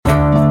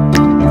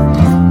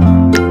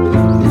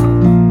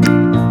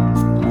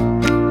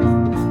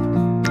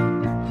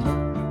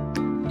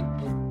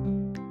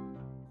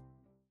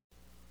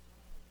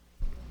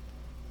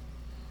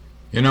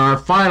our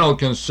final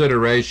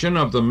consideration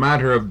of the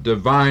matter of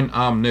divine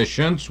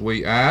omniscience,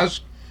 we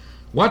ask,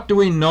 what do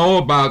we know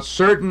about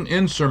certain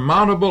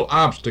insurmountable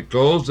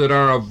obstacles that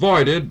are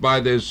avoided by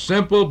this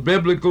simple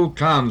biblical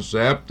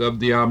concept of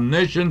the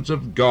omniscience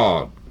of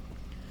God?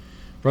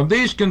 From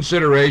these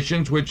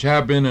considerations which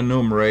have been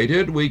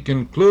enumerated, we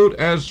conclude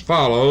as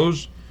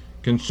follows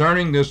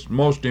concerning this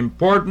most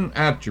important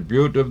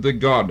attribute of the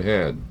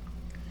Godhead.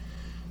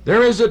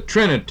 There is a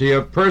trinity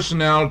of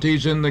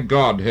personalities in the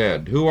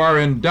Godhead who are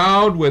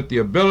endowed with the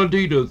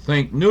ability to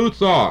think new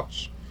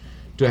thoughts,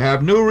 to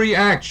have new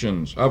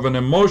reactions of an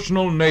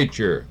emotional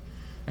nature,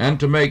 and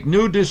to make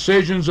new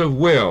decisions of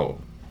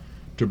will,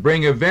 to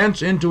bring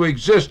events into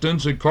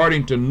existence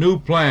according to new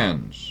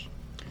plans.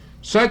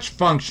 Such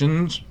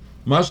functions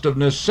must of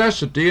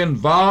necessity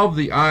involve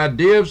the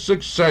idea of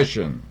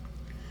succession.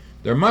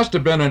 There must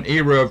have been an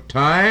era of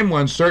time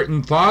when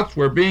certain thoughts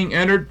were being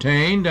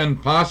entertained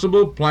and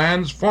possible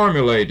plans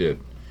formulated.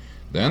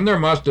 Then there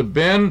must have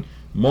been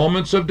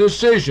moments of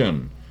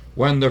decision,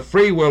 when the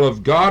free will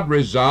of God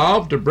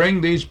resolved to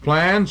bring these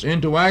plans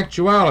into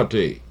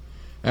actuality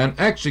and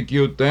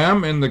execute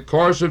them in the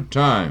course of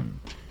time.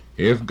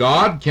 If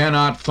God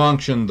cannot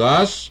function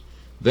thus,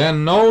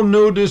 then no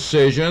new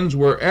decisions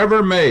were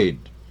ever made,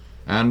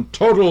 and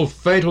total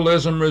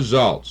fatalism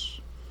results.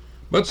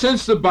 But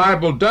since the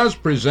Bible does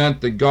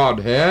present the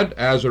Godhead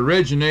as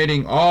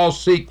originating all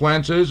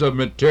sequences of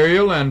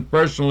material and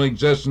personal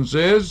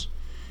existences,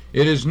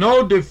 it is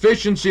no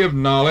deficiency of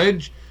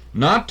knowledge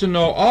not to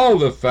know all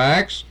the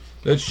facts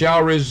that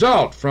shall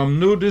result from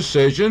new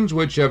decisions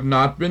which have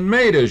not been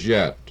made as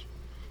yet.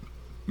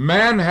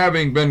 Man,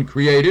 having been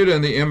created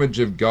in the image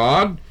of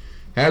God,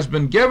 has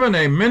been given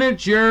a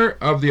miniature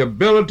of the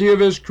ability of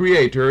his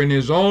Creator in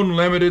his own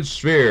limited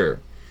sphere.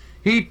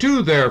 He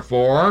too,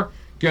 therefore,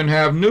 can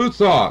have new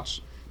thoughts,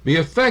 be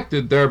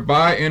affected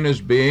thereby in his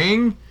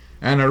being,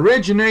 and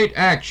originate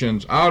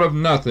actions out of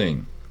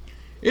nothing.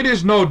 It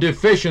is no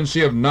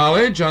deficiency of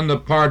knowledge on the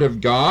part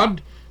of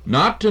God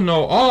not to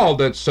know all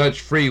that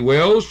such free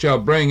wills shall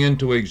bring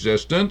into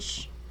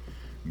existence.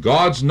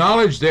 God's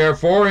knowledge,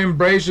 therefore,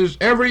 embraces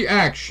every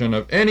action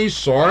of any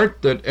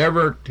sort that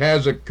ever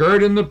has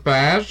occurred in the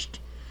past,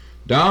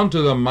 down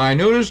to the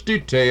minutest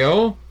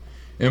detail,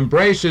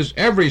 embraces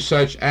every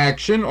such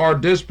action or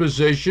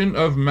disposition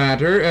of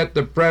matter at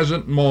the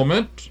present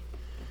moment,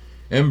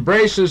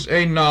 embraces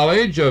a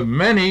knowledge of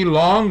many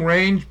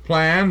long-range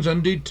plans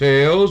and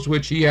details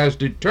which he has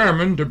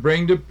determined to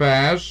bring to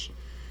pass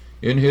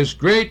in his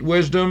great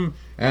wisdom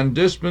and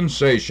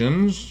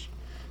dispensations,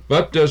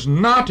 but does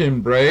not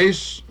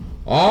embrace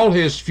all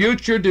his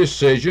future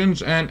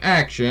decisions and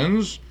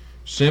actions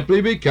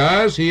simply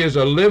because he is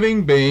a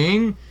living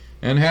being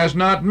and has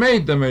not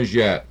made them as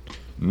yet,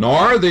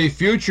 nor the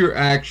future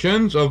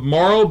actions of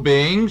moral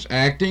beings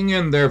acting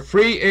in their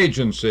free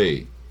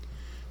agency.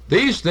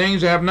 These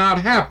things have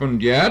not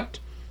happened yet,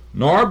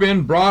 nor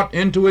been brought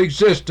into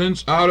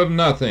existence out of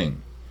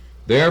nothing.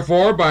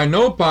 Therefore, by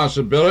no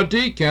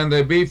possibility can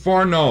they be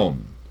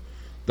foreknown.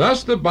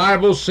 Thus the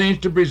Bible seems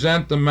to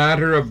present the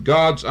matter of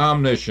God's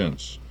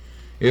omniscience.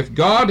 If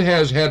God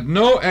has had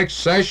no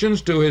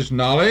accessions to his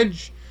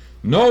knowledge,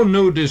 no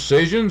new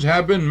decisions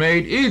have been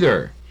made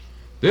either.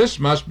 This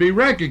must be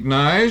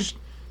recognized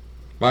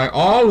by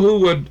all who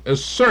would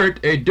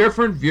assert a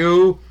different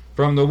view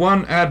from the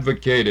one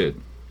advocated.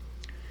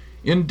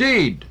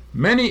 Indeed,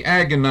 many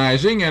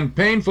agonizing and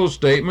painful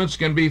statements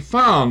can be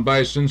found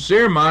by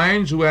sincere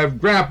minds who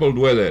have grappled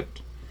with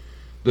it.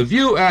 The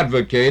view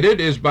advocated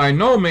is by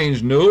no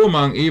means new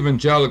among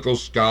evangelical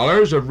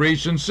scholars of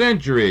recent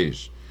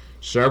centuries.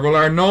 Several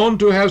are known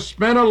to have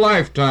spent a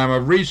lifetime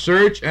of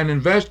research and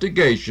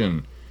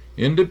investigation,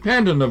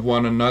 independent of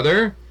one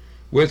another,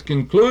 with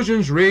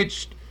conclusions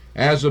reached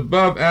as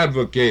above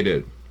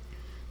advocated.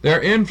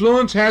 Their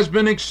influence has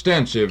been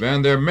extensive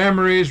and their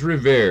memories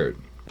revered.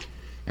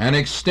 An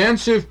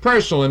extensive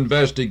personal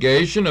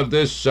investigation of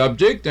this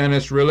subject and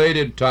its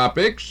related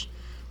topics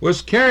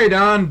was carried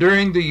on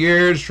during the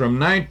years from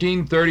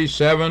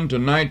 1937 to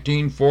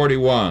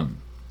 1941.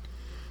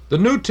 The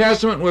New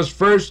Testament was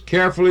first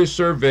carefully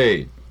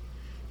surveyed.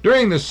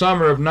 During the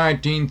summer of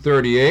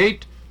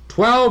 1938,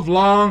 12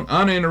 long,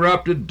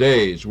 uninterrupted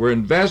days were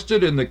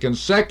invested in the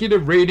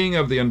consecutive reading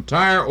of the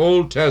entire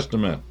Old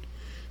Testament,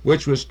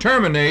 which was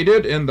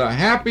terminated in the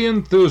happy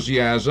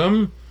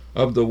enthusiasm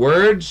of the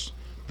words,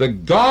 "The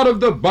God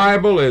of the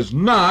Bible is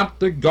not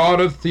the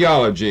God of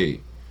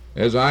theology,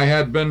 as I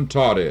had been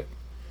taught it."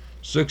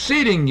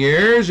 Succeeding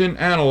years in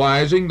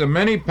analyzing the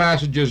many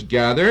passages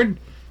gathered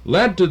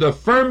led to the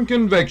firm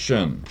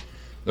conviction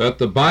that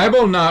the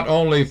Bible not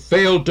only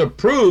failed to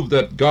prove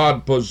that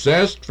God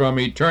possessed from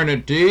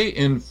eternity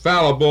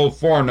infallible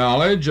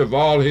foreknowledge of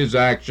all his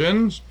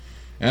actions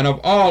and of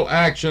all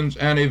actions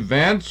and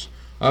events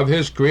of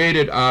his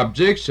created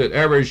objects that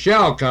ever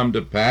shall come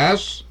to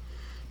pass,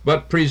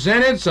 but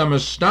presented some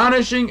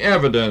astonishing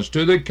evidence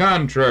to the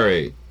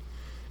contrary.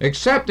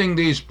 Accepting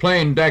these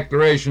plain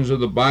declarations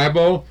of the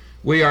Bible,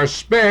 we are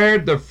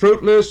spared the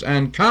fruitless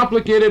and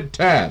complicated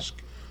task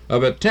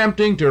of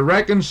attempting to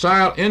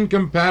reconcile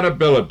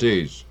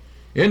incompatibilities,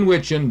 in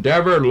which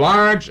endeavor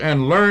large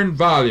and learned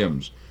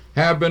volumes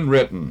have been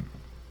written.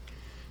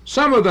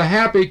 Some of the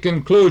happy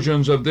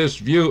conclusions of this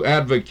view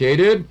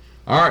advocated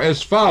are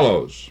as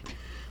follows.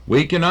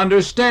 We can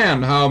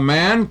understand how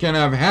man can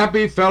have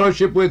happy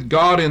fellowship with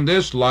God in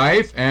this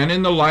life and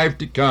in the life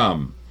to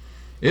come.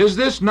 Is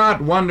this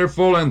not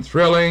wonderful and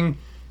thrilling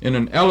in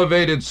an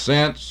elevated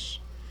sense?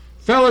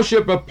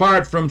 Fellowship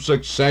apart from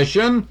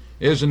succession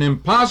is an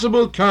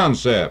impossible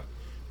concept,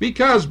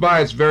 because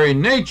by its very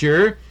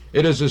nature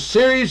it is a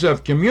series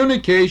of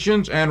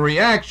communications and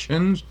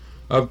reactions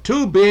of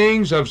two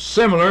beings of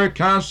similar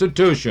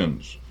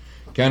constitutions.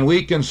 Can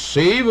we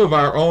conceive of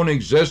our own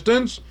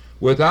existence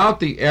without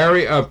the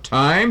area of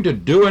time to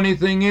do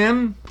anything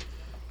in?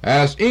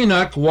 As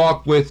Enoch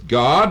walked with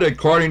God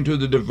according to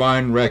the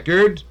divine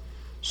record,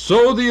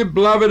 so the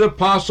beloved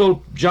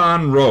Apostle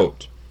John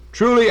wrote,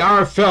 "Truly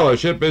our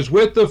fellowship is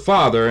with the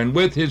Father and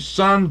with his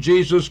Son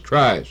Jesus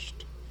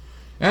Christ."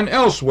 And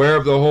elsewhere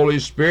of the Holy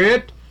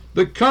Spirit,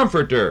 the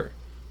Comforter,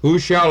 who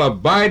shall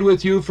abide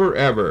with you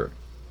forever.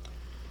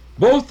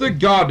 Both the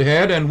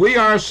Godhead and we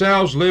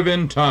ourselves live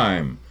in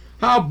time.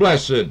 How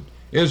blessed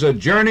is a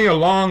journey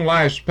along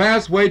life's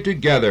pathway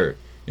together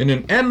in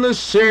an endless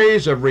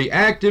series of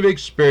reactive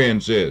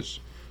experiences.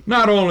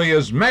 Not only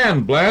is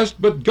man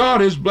blessed, but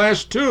God is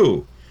blessed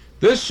too.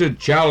 This should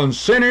challenge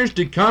sinners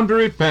to come to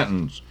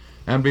repentance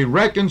and be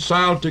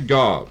reconciled to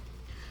God.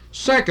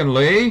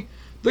 Secondly,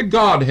 the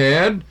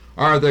Godhead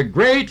are the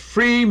great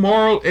free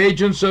moral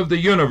agents of the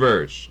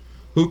universe,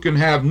 who can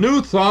have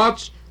new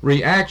thoughts,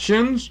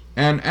 reactions,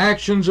 and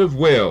actions of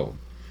will.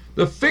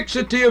 The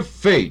fixity of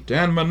fate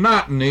and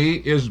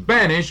monotony is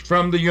banished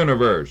from the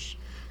universe.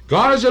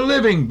 God is a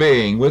living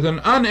being with an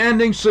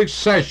unending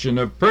succession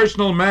of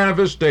personal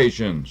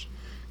manifestations.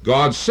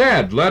 God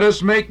said, "Let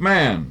us make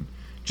man."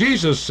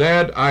 Jesus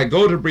said, "I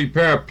go to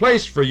prepare a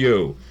place for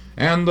you,"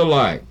 and the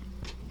like.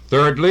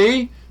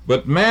 Thirdly,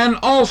 but man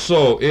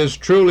also is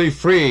truly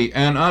free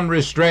and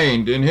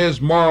unrestrained in his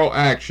moral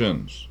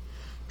actions.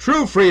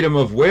 True freedom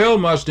of will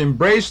must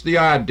embrace the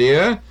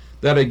idea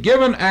that a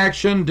given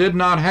action did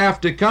not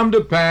have to come to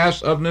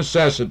pass of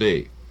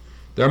necessity.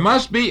 There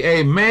must be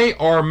a may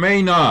or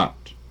may not.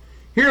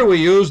 Here we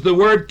use the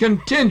word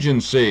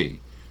contingency,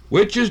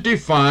 which is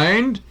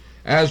defined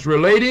as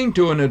relating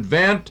to an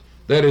event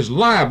that is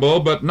liable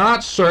but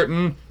not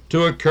certain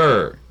to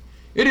occur.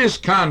 It is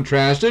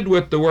contrasted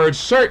with the word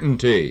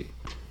certainty,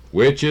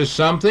 which is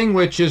something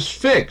which is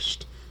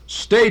fixed,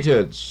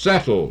 stated,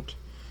 settled.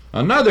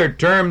 Another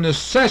term,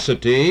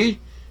 necessity,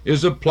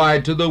 is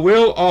applied to the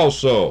will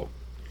also.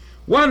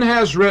 One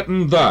has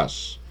written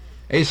thus,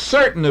 "A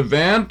certain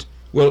event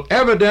will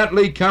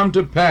evidently come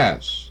to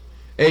pass.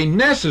 A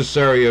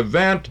necessary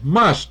event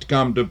must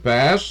come to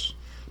pass,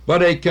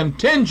 but a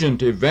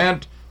contingent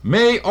event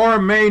may or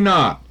may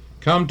not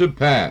come to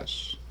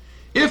pass."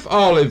 If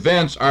all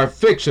events are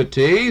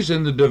fixities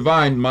in the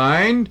divine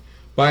mind,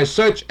 by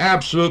such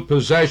absolute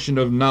possession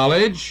of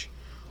knowledge,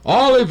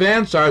 all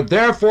events are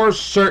therefore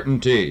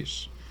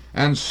certainties,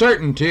 and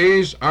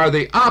certainties are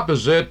the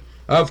opposite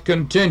of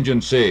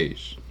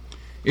contingencies.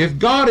 If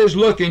God is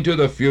looking to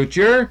the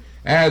future,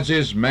 as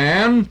is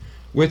man,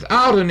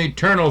 without an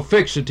eternal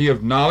fixity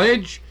of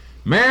knowledge,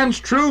 man's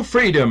true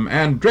freedom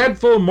and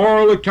dreadful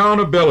moral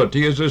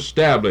accountability is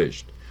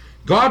established.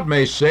 God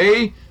may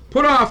say,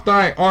 "Put off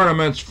thy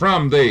ornaments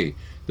from thee,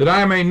 that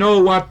I may know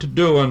what to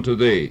do unto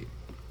thee."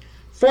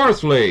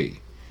 Fourthly,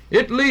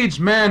 it leads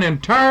man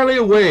entirely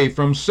away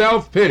from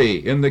self-pity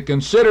in the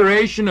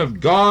consideration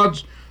of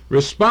God's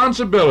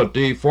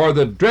responsibility for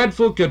the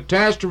dreadful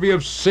catastrophe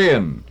of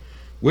sin,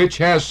 which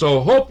has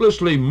so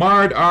hopelessly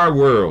marred our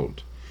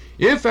world.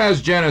 If,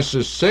 as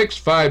Genesis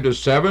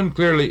 6:5-7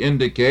 clearly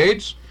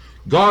indicates,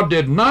 God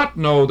did not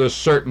know the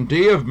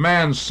certainty of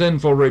man's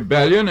sinful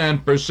rebellion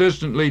and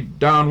persistently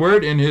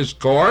downward in his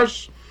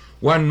course,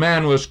 when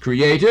man was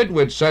created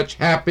with such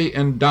happy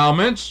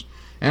endowments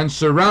and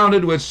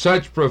surrounded with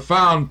such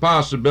profound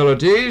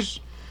possibilities,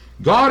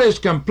 God is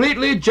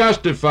completely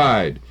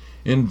justified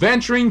in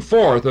venturing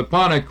forth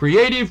upon a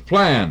creative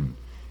plan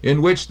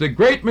in which the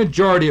great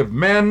majority of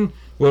men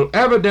will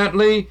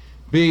evidently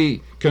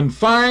be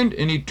confined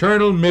in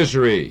eternal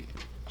misery.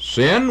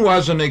 Sin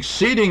was an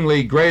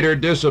exceedingly greater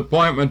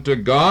disappointment to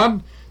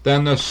God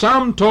than the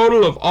sum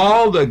total of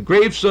all the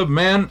griefs of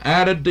men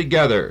added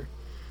together.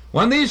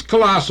 When these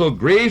colossal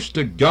griefs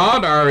to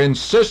God are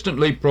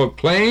insistently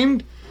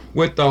proclaimed,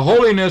 with the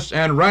holiness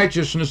and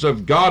righteousness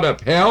of God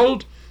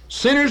upheld,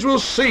 sinners will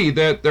see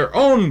that their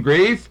own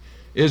grief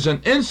is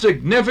an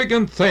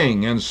insignificant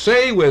thing, and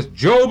say with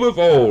Job of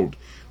old,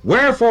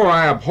 "Wherefore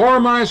I abhor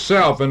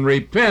myself and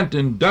repent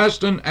in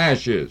dust and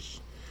ashes."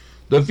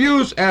 The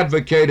views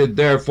advocated,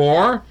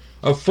 therefore,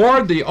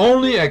 afford the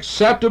only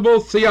acceptable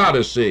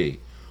theodicy,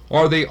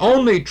 or the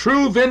only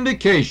true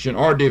vindication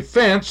or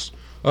defense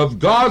of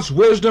God's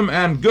wisdom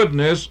and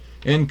goodness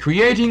in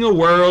creating a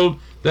world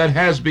that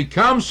has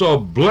become so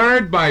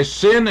blurred by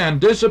sin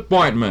and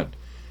disappointment,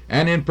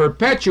 and in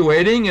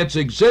perpetuating its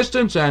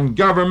existence and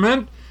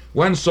government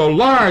when so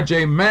large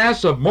a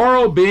mass of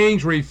moral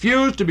beings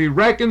refuse to be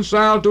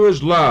reconciled to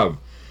his love,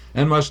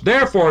 and must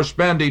therefore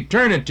spend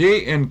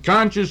eternity in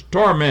conscious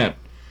torment,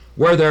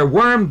 where their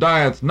worm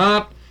dieth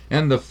not,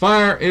 and the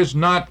fire is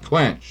not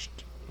quenched.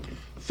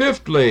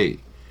 Fifthly,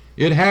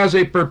 it has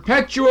a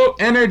perpetual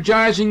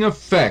energizing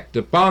effect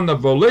upon the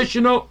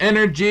volitional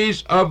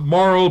energies of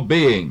moral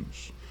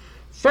beings.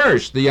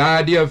 First, the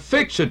idea of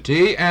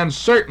fixity and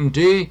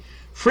certainty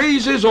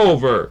freezes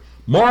over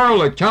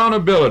moral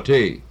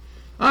accountability.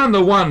 On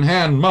the one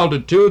hand,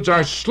 multitudes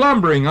are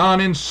slumbering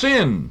on in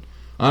sin,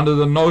 under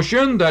the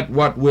notion that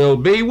what will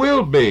be,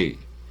 will be.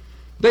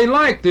 They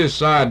like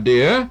this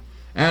idea,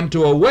 and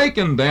to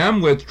awaken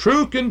them with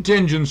true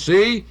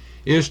contingency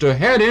is to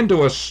head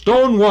into a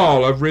stone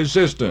wall of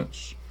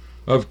resistance.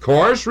 Of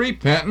course,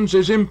 repentance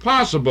is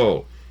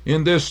impossible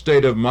in this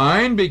state of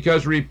mind,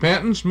 because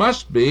repentance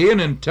must be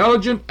an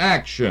intelligent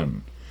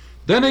action.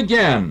 Then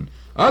again,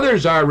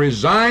 others are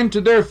resigned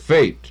to their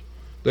fate,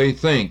 they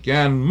think,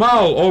 and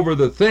mull over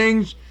the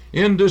things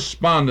in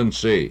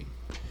despondency.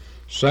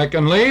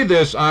 Secondly,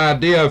 this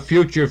idea of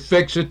future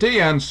fixity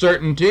and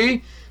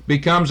certainty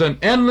becomes an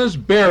endless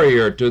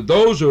barrier to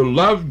those who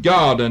love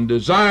God and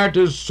desire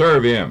to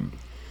serve Him.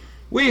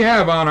 We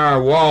have on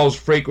our walls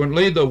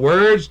frequently the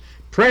words,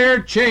 "Prayer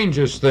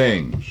changes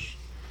things."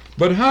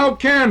 But how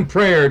can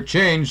prayer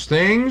change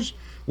things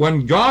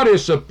when God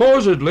is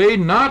supposedly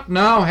not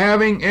now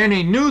having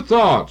any new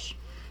thoughts,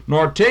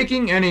 nor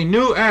taking any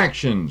new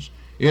actions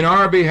in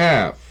our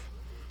behalf?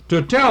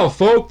 To tell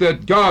folk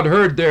that God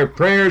heard their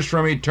prayers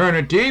from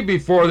eternity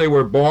before they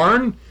were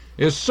born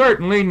is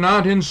certainly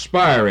not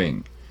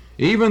inspiring,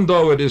 even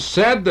though it is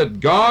said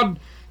that God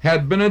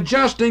had been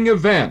adjusting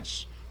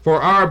events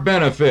for our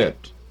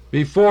benefit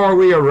before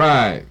we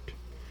arrived.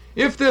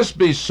 If this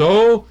be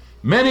so,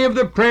 many of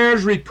the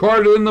prayers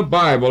recorded in the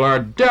Bible are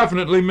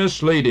definitely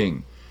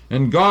misleading,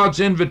 and God's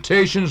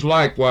invitations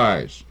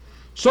likewise.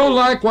 So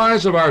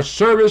likewise of our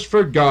service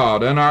for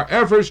God and our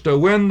efforts to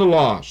win the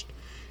lost.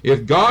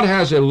 If God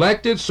has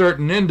elected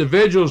certain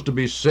individuals to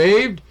be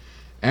saved,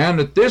 and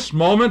at this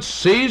moment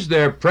sees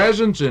their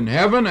presence in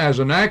heaven as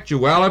an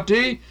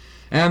actuality,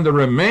 and the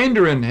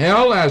remainder in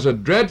hell as a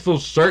dreadful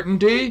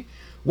certainty,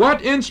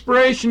 what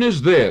inspiration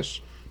is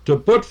this to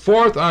put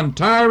forth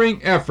untiring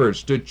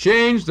efforts to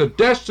change the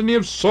destiny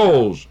of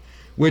souls,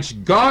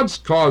 which God's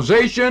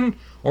causation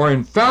or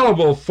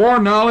infallible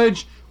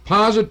foreknowledge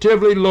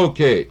positively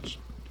locates?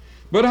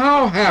 But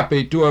how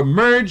happy to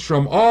emerge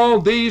from all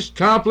these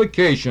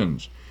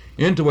complications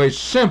into a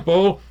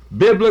simple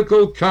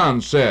biblical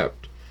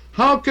concept!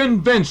 How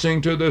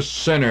convincing to the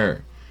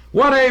sinner!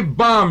 What a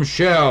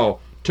bombshell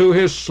to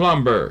his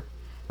slumber!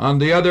 On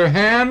the other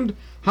hand,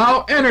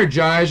 how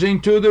energizing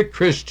to the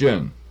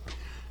Christian!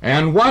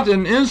 And what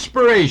an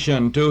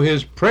inspiration to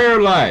his prayer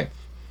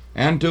life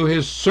and to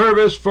his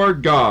service for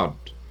God!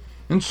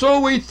 And so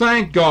we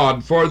thank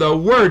God for the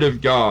Word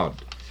of God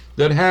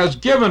that has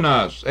given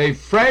us a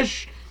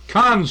fresh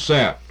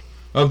concept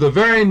of the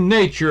very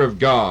nature of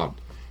God,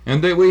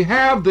 and that we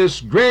have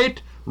this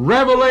great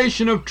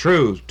revelation of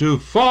truth to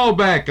fall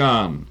back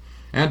on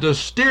and to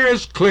steer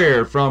us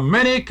clear from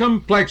many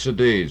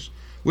complexities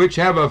which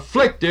have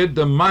afflicted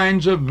the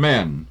minds of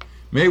men.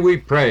 May we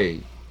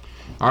pray.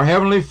 Our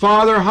Heavenly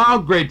Father, how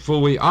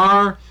grateful we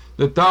are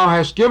that Thou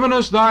hast given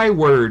us Thy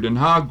Word, and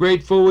how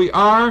grateful we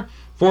are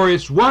for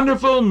its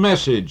wonderful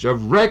message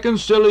of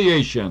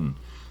reconciliation,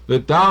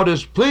 that Thou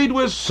dost plead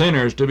with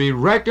sinners to be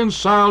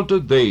reconciled to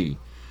Thee,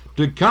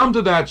 to come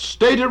to that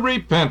state of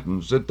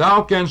repentance that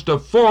Thou canst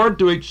afford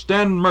to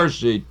extend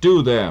mercy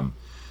to them,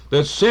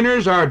 that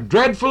sinners are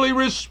dreadfully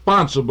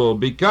responsible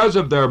because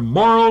of their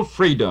moral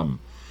freedom,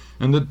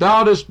 and that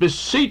Thou dost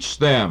beseech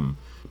them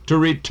to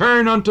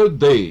return unto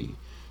Thee,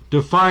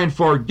 to find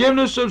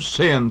forgiveness of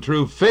sin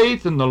through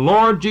faith in the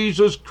Lord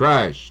Jesus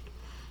Christ,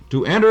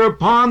 to enter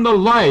upon the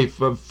life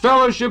of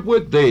fellowship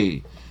with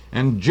Thee,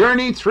 and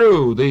journey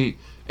through the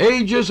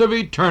ages of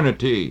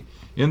eternity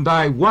in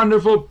Thy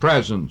wonderful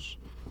presence.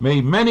 May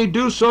many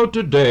do so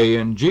today.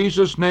 In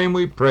Jesus' name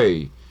we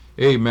pray.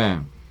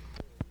 Amen.